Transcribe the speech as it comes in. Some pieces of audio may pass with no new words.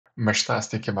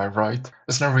Meshtastic, am I right?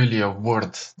 It's not really a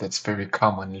word that's very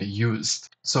commonly used.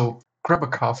 So grab a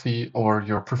coffee or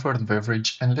your preferred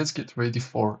beverage and let's get ready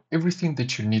for everything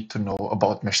that you need to know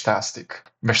about Meshtastic.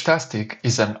 Meshtastic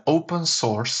is an open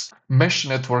source mesh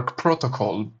network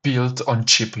protocol built on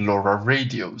cheap LoRa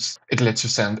radios. It lets you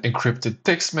send encrypted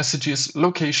text messages,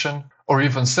 location, or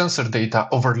even sensor data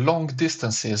over long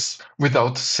distances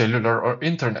without cellular or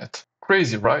internet.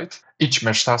 Crazy, right? Each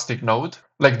Meshtastic node,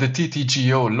 like the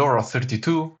TTGO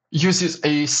LoRa32, uses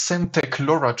a Semtech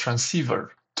LoRa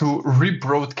transceiver to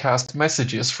rebroadcast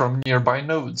messages from nearby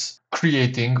nodes,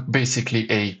 creating basically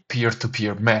a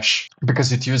peer-to-peer mesh.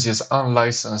 Because it uses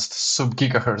unlicensed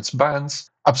sub-gigahertz bands,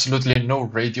 absolutely no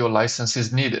radio license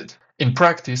is needed. In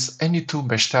practice, any two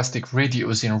Meshtastic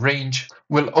radios in range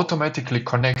will automatically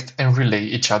connect and relay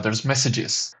each other's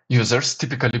messages. Users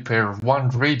typically pair one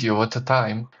radio at a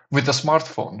time with a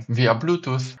smartphone via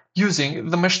Bluetooth using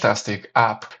the Meshtastic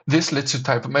app. This lets you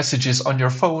type messages on your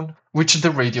phone, which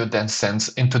the radio then sends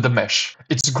into the mesh.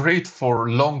 It's great for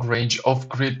long-range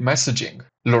off-grid messaging.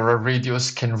 LoRa radios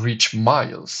can reach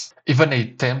miles, even a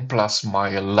 10+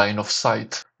 mile line of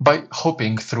sight, by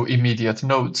hopping through immediate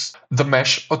nodes. The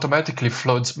mesh automatically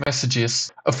floats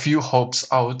messages a few hops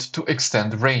out to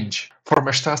extend range. For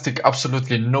Meshtastic,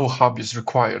 absolutely no hub is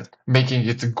required, making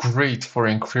it great for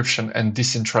encryption and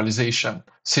decentralization,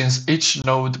 since each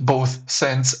node both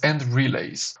sends and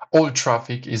relays. All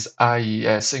traffic is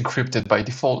IES encrypted by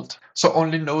default, so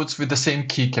only nodes with the same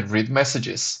key can read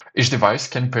messages. Each device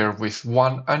can pair with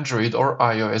one Android or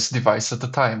iOS device at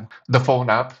a time. The phone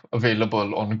app,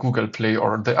 available on Google Play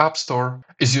or the App Store,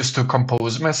 is used to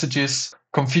compose messages,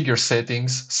 configure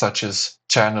settings such as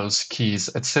channels, keys,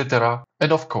 etc.,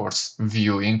 and of course,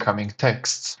 view incoming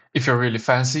texts. If you're really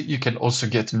fancy, you can also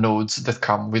get nodes that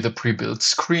come with a pre-built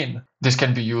screen. This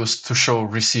can be used to show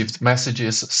received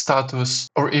messages, status,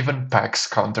 or even PAX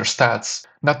counter stats.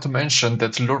 Not to mention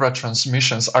that LoRa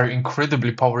transmissions are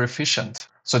incredibly power efficient,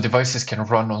 so devices can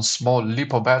run on small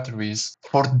LiPo batteries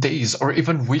for days or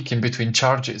even weeks in between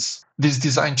charges. These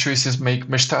design choices make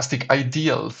Meshtastic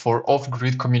ideal for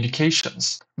off-grid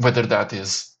communications, whether that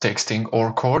is texting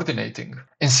or coordinating.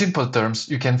 In simple terms,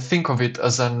 you can think of it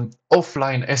as an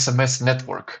offline SMS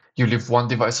network. You leave one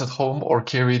device at home or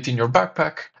carry it in your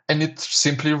backpack, and it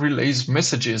simply relays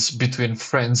messages between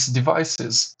friends'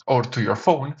 devices or to your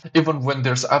phone, even when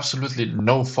there's absolutely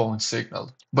no phone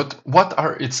signal. But what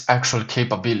are its actual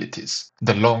capabilities?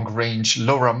 The long-range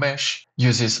LoRa mesh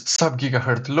uses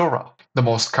sub-gigahertz LoRa, the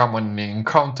most commonly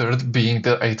encountered being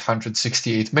the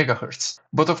 868 MHz,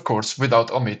 but of course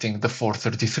without omitting the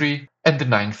 433 and the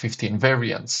 915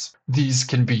 variants. These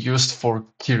can be used for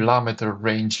kilometer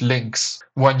range links.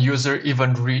 One user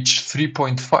even reached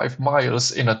 3.5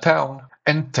 miles in a town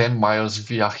and 10 miles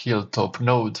via hilltop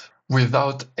node,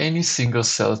 without any single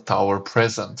cell tower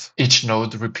present. Each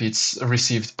node repeats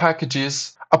received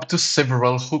packages up to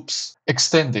several hoops,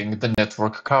 extending the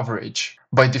network coverage.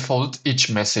 By default,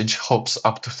 each message hops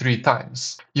up to 3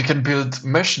 times. You can build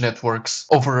mesh networks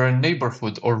over a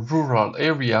neighborhood or rural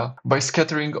area by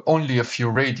scattering only a few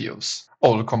radios.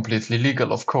 All completely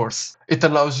legal, of course. It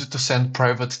allows you to send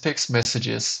private text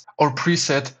messages or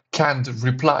preset canned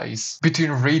replies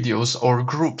between radios or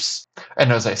groups.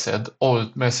 And as I said, all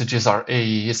messages are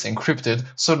AES encrypted,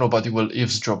 so nobody will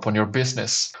eavesdrop on your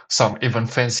business. Some even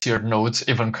fancier nodes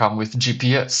even come with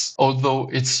GPS, although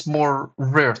it's more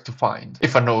rare to find.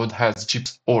 If a node has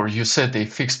GPS or you set a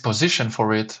fixed position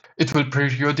for it, it will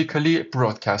periodically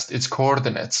broadcast its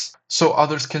coordinates, so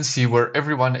others can see where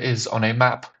everyone is on a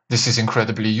map. This is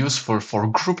incredibly useful for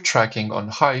group tracking on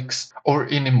hikes or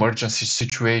in emergency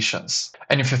situations.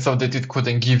 And if you thought that it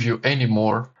couldn't give you any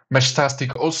more,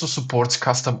 Meshtastic also supports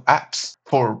custom apps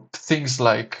for things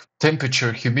like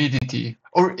temperature, humidity,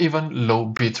 or even low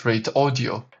bitrate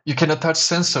audio. You can attach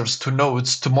sensors to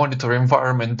nodes to monitor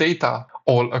environment data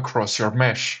all across your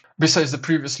mesh. Besides the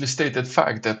previously stated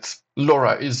fact that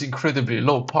LoRa is incredibly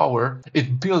low power,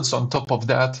 it builds on top of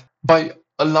that by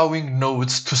allowing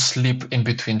nodes to sleep in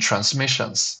between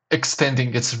transmissions,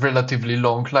 extending its relatively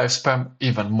long lifespan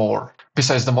even more.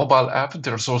 Besides the mobile app,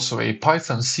 there's also a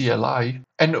Python CLI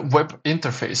and web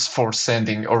interface for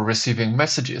sending or receiving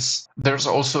messages. There's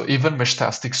also even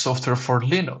Meshtastic software for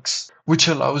Linux, which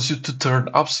allows you to turn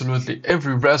absolutely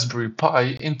every Raspberry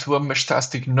Pi into a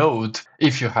Meshtastic node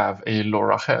if you have a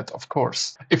LoRa head, of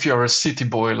course. If you're a city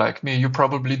boy like me, you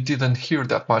probably didn't hear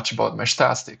that much about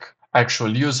Meshtastic.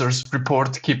 Actual users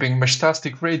report keeping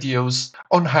Meshtastic radios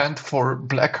on hand for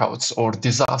blackouts or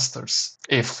disasters.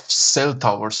 If cell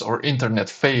towers or internet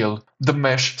fail, the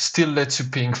mesh still lets you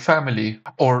ping family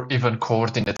or even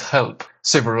coordinate help.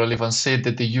 Several even say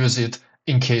that they use it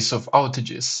in case of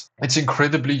outages. It's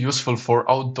incredibly useful for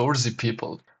outdoorsy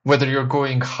people. Whether you're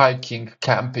going hiking,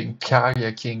 camping,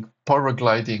 kayaking,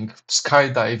 paragliding,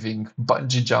 skydiving,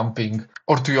 bungee jumping,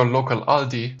 or to your local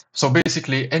Aldi, so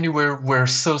basically anywhere where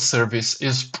cell service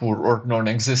is poor or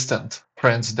non-existent.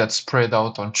 Friends that spread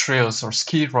out on trails or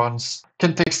ski runs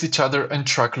can text each other and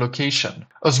track location.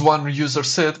 As one user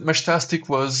said, Meshtastic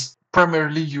was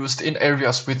primarily used in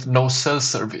areas with no cell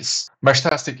service.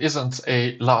 Meshtastic isn't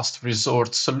a last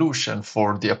resort solution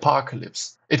for the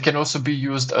apocalypse. It can also be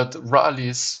used at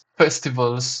rallies,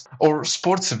 festivals, or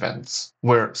sports events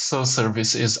where cell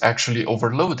service is actually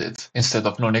overloaded instead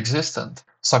of non-existent.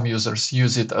 Some users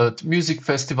use it at music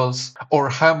festivals or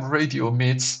ham radio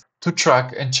meets to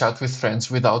track and chat with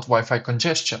friends without Wi-Fi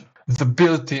congestion. The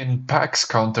built-in PAX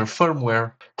counter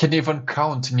firmware can even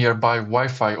count nearby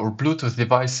Wi-Fi or Bluetooth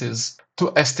devices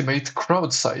to estimate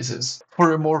crowd sizes.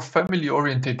 For a more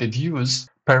family-oriented use,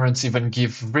 parents even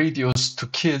give radios to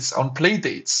kids on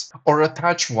playdates or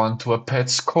attach one to a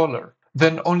pet's collar.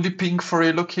 Then only ping for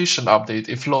a location update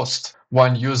if lost.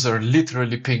 One user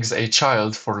literally pings a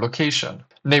child for location.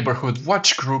 Neighborhood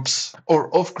watch groups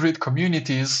or off-grid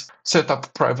communities set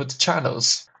up private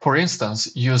channels. For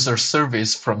instance, user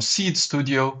surveys from Seed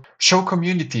Studio show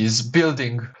communities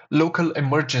building local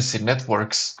emergency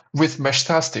networks with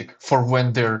Meshtastic for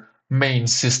when their main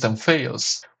system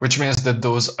fails, which means that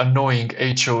those annoying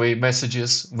HOA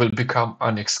messages will become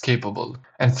unescapable.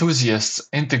 Enthusiasts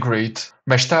integrate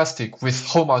Meshtastic with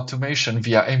home automation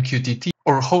via MQTT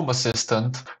or Home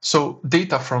Assistant, so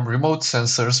data from remote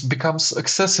sensors becomes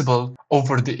accessible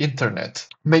over the internet,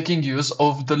 making use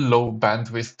of the low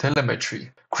bandwidth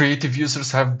telemetry. Creative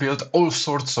users have built all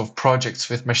sorts of projects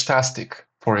with Meshtastic.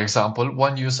 For example,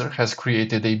 one user has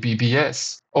created a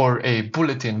BBS or a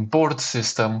bulletin board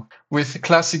system with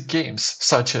classic games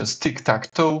such as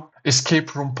tic-tac-toe,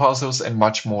 escape room puzzles, and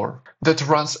much more that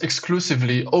runs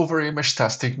exclusively over a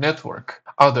Meshtastic network.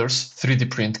 Others 3D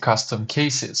print custom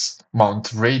cases,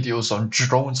 mount radios on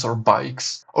drones or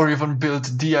bikes, or even build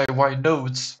DIY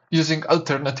nodes using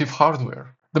alternative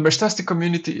hardware. The Meshtastic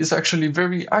community is actually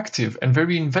very active and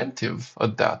very inventive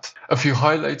at that. A few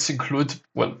highlights include,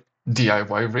 well,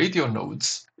 DIY radio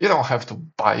nodes. You don't have to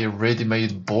buy a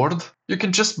ready-made board. You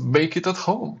can just make it at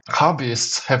home.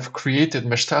 Hobbyists have created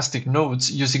Meshtastic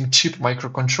nodes using cheap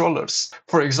microcontrollers.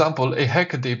 For example, a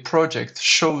Hackaday project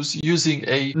shows using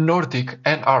a Nordic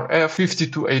NRF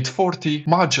 52840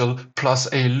 module plus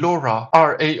a LoRa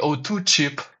RA02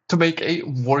 chip to make a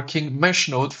working mesh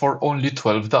node for only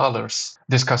 $12.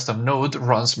 This custom node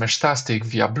runs Meshtastic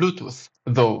via Bluetooth.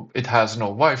 Though it has no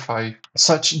Wi-Fi,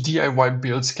 such DIY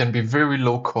builds can be very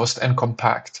low cost and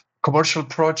compact. Commercial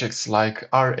projects like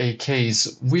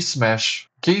RAK's WisMesh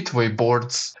gateway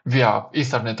boards via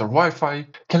Ethernet or Wi-Fi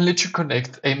can let you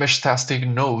connect a Meshtastic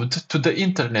node to the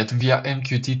internet via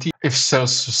MQTT. If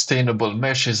self-sustainable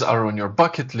meshes are on your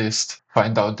bucket list,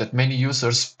 find out that many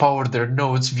users power their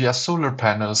nodes via solar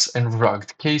panels and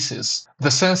rugged cases. The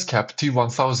SenseCap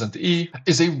T1000E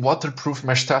is a waterproof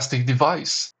Meshtastic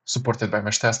device, supported by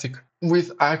Meshtastic,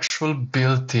 with actual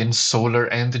built-in solar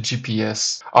and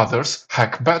GPS. Others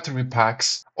hack battery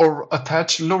packs or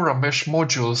attach LoRa mesh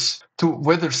modules to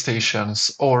weather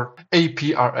stations or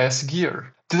APRS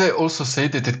gear. Did I also say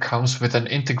that it comes with an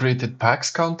integrated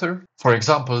PAX counter? For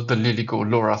example, the LilyGo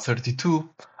LoRa32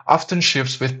 often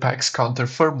ships with PAX counter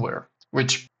firmware,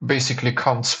 which basically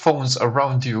counts phones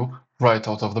around you right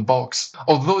out of the box.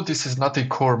 Although this is not a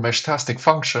core Meshtastic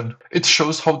function, it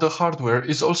shows how the hardware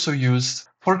is also used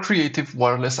for creative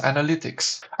wireless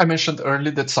analytics. I mentioned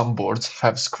earlier that some boards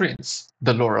have screens.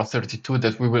 The LoRa32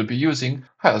 that we will be using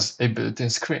has a built-in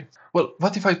screen. Well,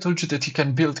 what if I told you that you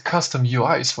can build custom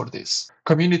UIs for this?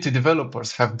 Community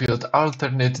developers have built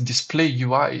alternate display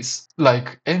UIs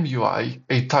like MUI,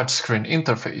 a touchscreen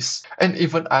interface, and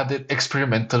even added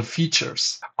experimental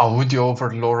features. Audio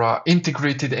over LoRa,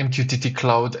 integrated MQTT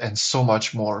cloud, and so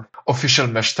much more. Official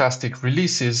Meshtastic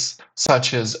releases,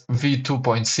 such as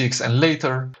V2.6 and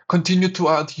later, continue to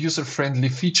add user-friendly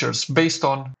features based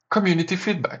on community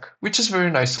feedback, which is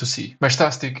very nice to see.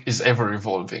 Meshtastic is ever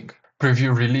evolving.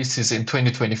 Preview releases in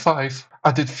 2025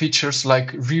 added features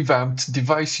like revamped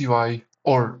device UI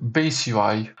or base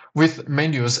UI with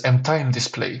menus and time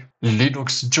display,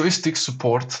 Linux joystick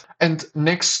support, and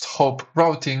next hop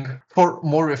routing for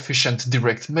more efficient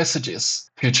direct messages.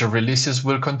 Future releases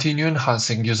will continue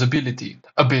enhancing usability,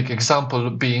 a big example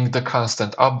being the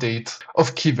constant update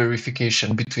of key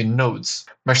verification between nodes.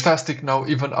 Meshtastic now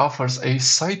even offers a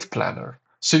site planner,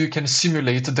 so you can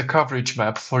simulate the coverage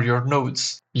map for your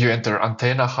nodes. You enter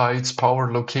antenna heights,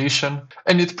 power location,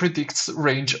 and it predicts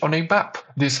range on a map.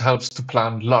 This helps to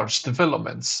plan large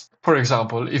developments. For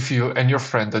example, if you and your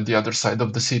friend at the other side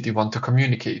of the city want to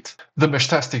communicate, the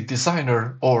Meshtastic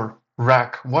Designer, or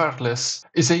Rack Wireless,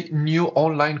 is a new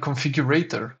online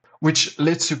configurator which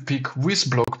lets you pick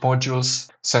WizBlock modules,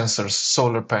 sensors,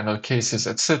 solar panel cases,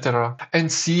 etc.,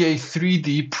 and see a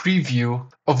 3D preview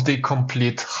of the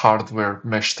complete hardware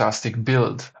Meshtastic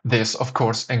build. This, of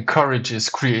course, encourages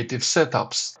creative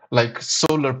setups like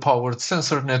solar-powered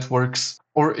sensor networks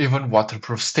or even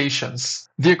waterproof stations.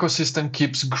 The ecosystem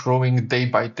keeps growing day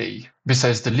by day.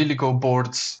 Besides the LilyGo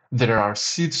boards, there are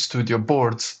Seed Studio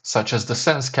boards such as the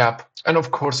SenseCap, and of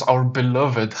course our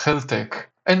beloved Heltec,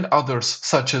 and others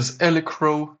such as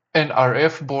Elecro,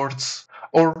 NRF boards,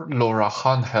 or LoRa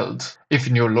handheld.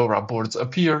 If new LoRa boards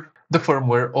appear, the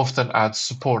firmware often adds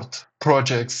support.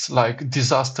 Projects like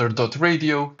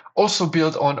disaster.radio also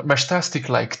build on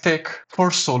Meshtastic-like tech for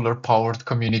solar-powered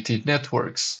community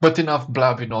networks. But enough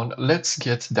blabbing on, let's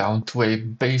get down to a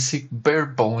basic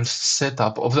bare-bones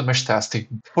setup of the Meshtastic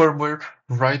firmware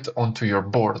right onto your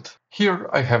board. Here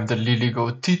I have the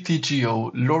LilyGo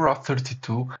TTGO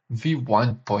LoRa32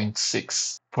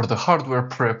 V1.6. For the hardware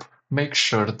prep, make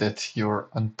sure that your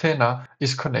antenna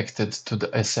is connected to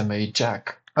the SMA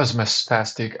jack, as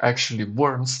Meshtastic actually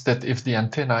warns that if the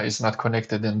antenna is not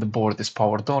connected and the board is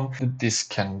powered on, this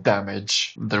can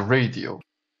damage the radio.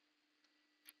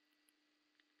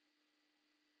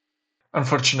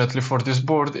 Unfortunately for this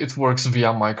board, it works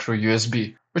via micro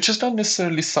USB, which is not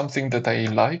necessarily something that I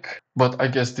like, but I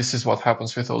guess this is what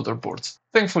happens with older boards.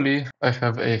 Thankfully, I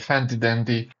have a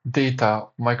handy-dandy data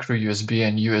micro USB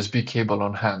and USB cable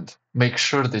on hand. Make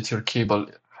sure that your cable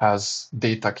has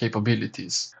data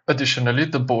capabilities. Additionally,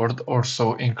 the board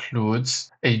also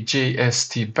includes a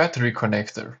JST battery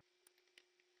connector.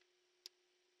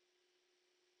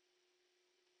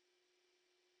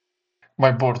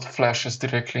 My board flashes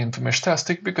directly into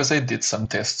Meshtastic because I did some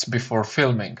tests before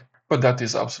filming, but that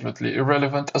is absolutely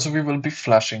irrelevant as we will be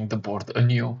flashing the board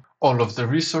anew. All of the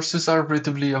resources are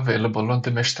readily available on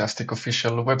the Meshtastic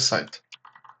official website.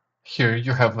 Here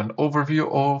you have an overview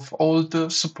of all the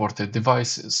supported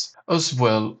devices, as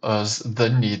well as the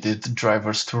needed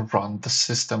drivers to run the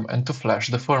system and to flash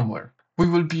the firmware. We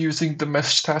will be using the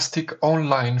Meshtastic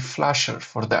online flasher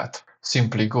for that.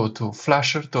 Simply go to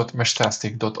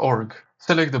flasher.meshtastic.org.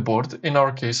 Select the board, in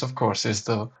our case of course is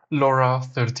the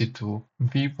LoRa32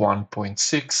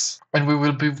 V1.6, and we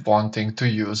will be wanting to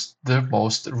use the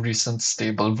most recent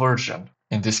stable version.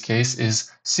 In this case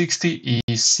is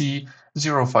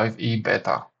 60EC05E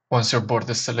beta. Once your board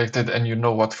is selected and you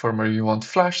know what firmware you want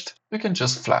flashed, you can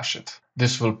just flash it.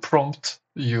 This will prompt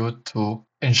you to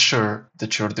ensure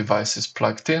that your device is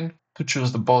plugged in, to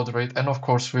choose the baud rate, and of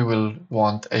course we will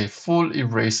want a full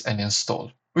erase and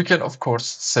install. We can of course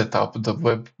set up the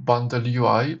web bundle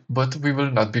UI, but we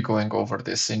will not be going over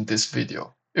this in this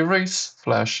video. Erase,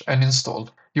 flash, and install.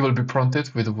 You will be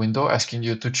prompted with a window asking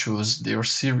you to choose your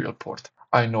serial port.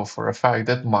 I know for a fact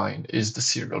that mine is the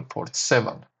serial port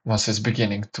 7. Once it's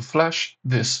beginning to flash,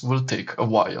 this will take a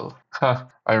while. Ha,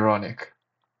 ironic.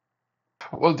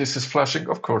 While this is flashing,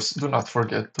 of course, do not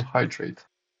forget to hydrate.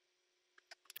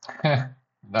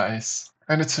 Nice.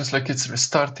 And it seems like it's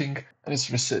restarting and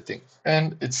it's resetting.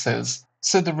 And it says,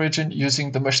 set the region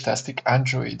using the Meshtastic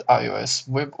Android, iOS,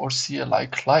 web, or CLI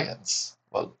clients.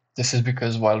 Well, this is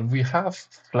because while we have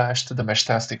flashed the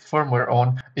Meshtastic firmware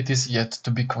on, it is yet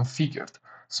to be configured.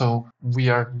 So we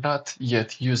are not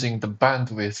yet using the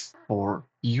bandwidth for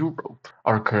Europe.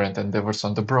 Our current endeavors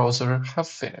on the browser have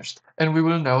finished, and we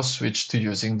will now switch to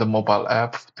using the mobile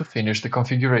app to finish the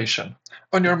configuration.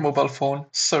 On your mobile phone,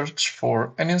 search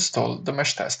for and install the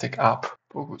Meshtastic app.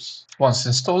 Once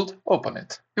installed, open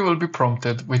it. You will be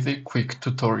prompted with a quick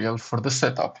tutorial for the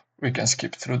setup. We can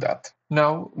skip through that.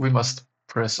 Now we must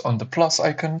press on the plus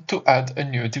icon to add a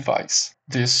new device.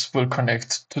 This will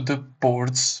connect to the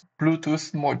board's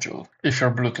Bluetooth module, if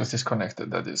your Bluetooth is connected,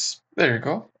 that is. There you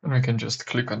go, and we can just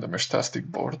click on the Meshtastic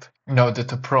board. Now that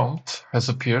the prompt has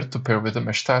appeared to pair with the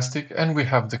Meshtastic and we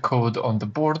have the code on the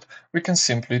board, we can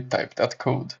simply type that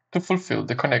code to fulfill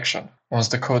the connection. Once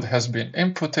the code has been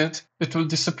inputted, it will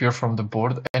disappear from the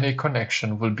board and a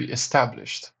connection will be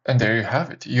established. And there you have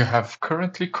it. You have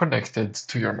currently connected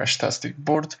to your Meshtastic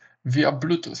board via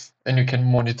Bluetooth, and you can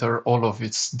monitor all of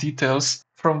its details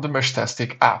from the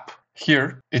Meshtastic app.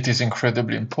 Here, it is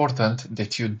incredibly important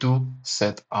that you do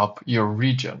set up your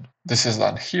region. This is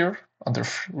done here under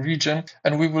region,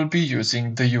 and we will be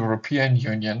using the European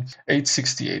Union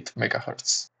 868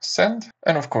 MHz. Send,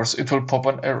 and of course it will pop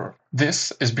an error.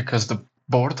 This is because the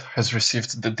board has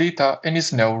received the data and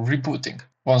is now rebooting.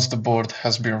 Once the board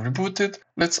has been rebooted,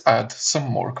 let's add some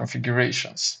more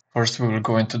configurations. First, we will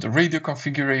go into the radio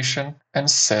configuration and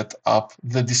set up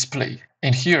the display.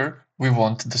 In here, we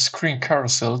want the screen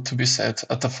carousel to be set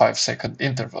at a 5-second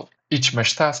interval. Each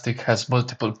Meshtastic has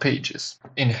multiple pages.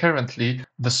 Inherently,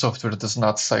 the software does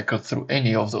not cycle through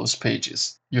any of those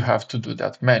pages. You have to do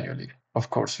that manually. Of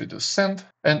course, we do send,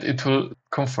 and it will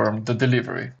confirm the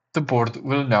delivery. The board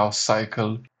will now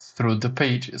cycle through the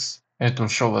pages. It will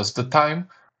show us the time,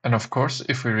 and of course,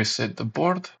 if we reset the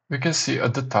board, we can see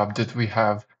at the top that we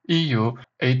have EU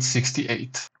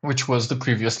 868, which was the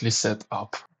previously set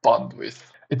up bandwidth.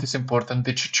 It is important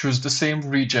that you choose the same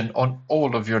region on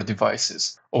all of your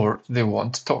devices, or they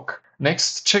won't talk.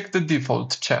 Next, check the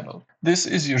default channel. This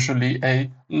is usually a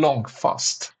long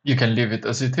fast. You can leave it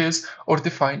as it is or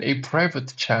define a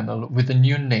private channel with a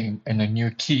new name and a new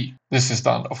key. This is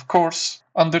done, of course,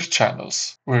 under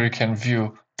channels, where you can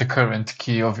view the current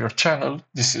key of your channel.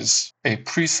 This is a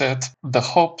preset, the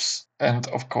hops, and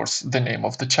of course the name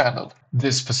of the channel.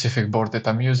 This specific board that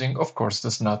I'm using, of course,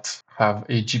 does not have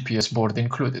a GPS board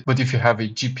included. But if you have a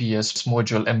GPS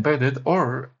module embedded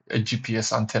or a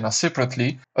GPS antenna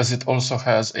separately, as it also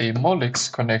has a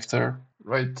Molex connector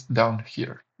right down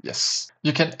here. Yes,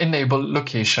 you can enable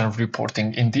location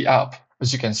reporting in the app.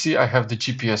 As you can see, I have the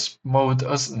GPS mode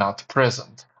as not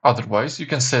present. Otherwise, you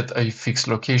can set a fixed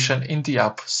location in the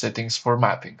app settings for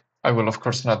mapping. I will of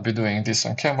course not be doing this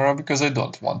on camera because I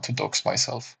don't want to dox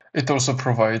myself. It also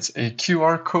provides a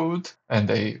QR code and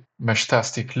a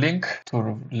Meshtastic link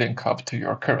to link up to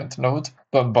your current node.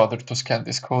 Don't bother to scan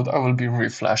this code, I will be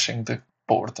reflashing the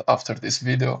board after this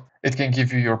video. It can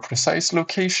give you your precise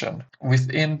location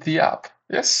within the app.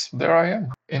 Yes, there I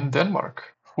am, in Denmark.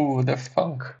 Who would have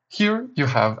thunk? Here you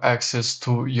have access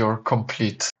to your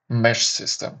complete mesh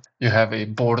system. You have a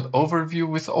board overview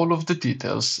with all of the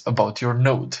details about your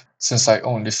node. Since I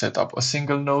only set up a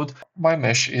single node, my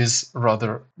mesh is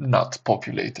rather not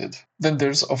populated. Then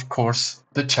there's of course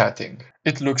the chatting.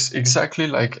 It looks exactly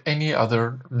like any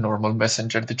other normal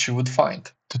messenger that you would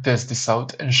find. To test this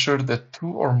out, ensure that 2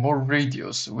 or more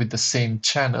radios with the same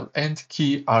channel and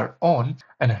key are on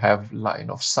and have line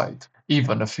of sight,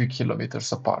 even a few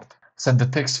kilometers apart. Send the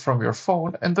text from your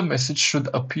phone and the message should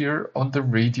appear on the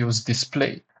radio's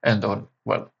display and on,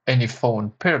 well, any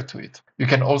phone paired to it. You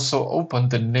can also open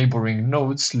the neighboring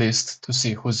nodes list to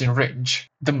see who's in range,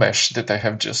 the mesh that I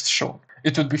have just shown.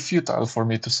 It would be futile for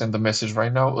me to send a message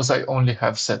right now as I only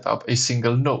have set up a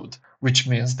single node, which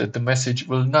means that the message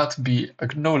will not be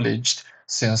acknowledged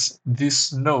since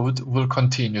this node will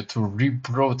continue to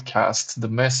rebroadcast the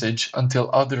message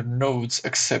until other nodes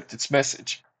accept its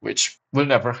message, which will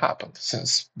never happen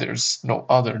since there's no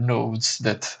other nodes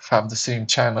that have the same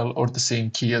channel or the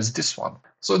same key as this one.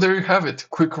 So there you have it,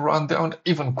 quick rundown,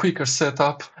 even quicker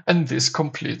setup, and this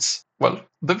completes, well,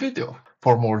 the video.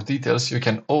 For more details, you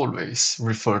can always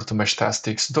refer to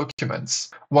Meshtastic's documents.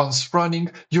 Once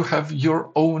running, you have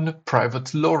your own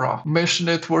private LoRa mesh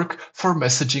network for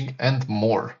messaging and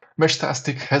more.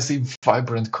 Meshtastic has a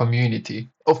vibrant community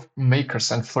of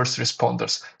makers and first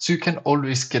responders, so you can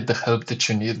always get the help that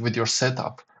you need with your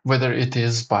setup, whether it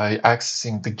is by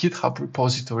accessing the GitHub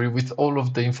repository with all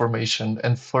of the information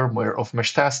and firmware of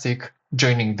Meshtastic,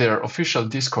 joining their official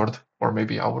Discord, or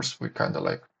maybe ours, we kind of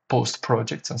like post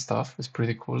projects and stuff. It's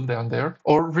pretty cool down there.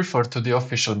 Or refer to the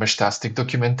official Meshtastic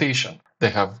documentation. They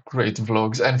have great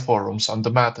vlogs and forums on the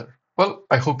matter. Well,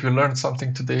 I hope you learned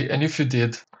something today, and if you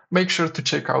did, make sure to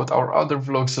check out our other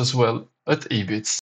vlogs as well at eBits.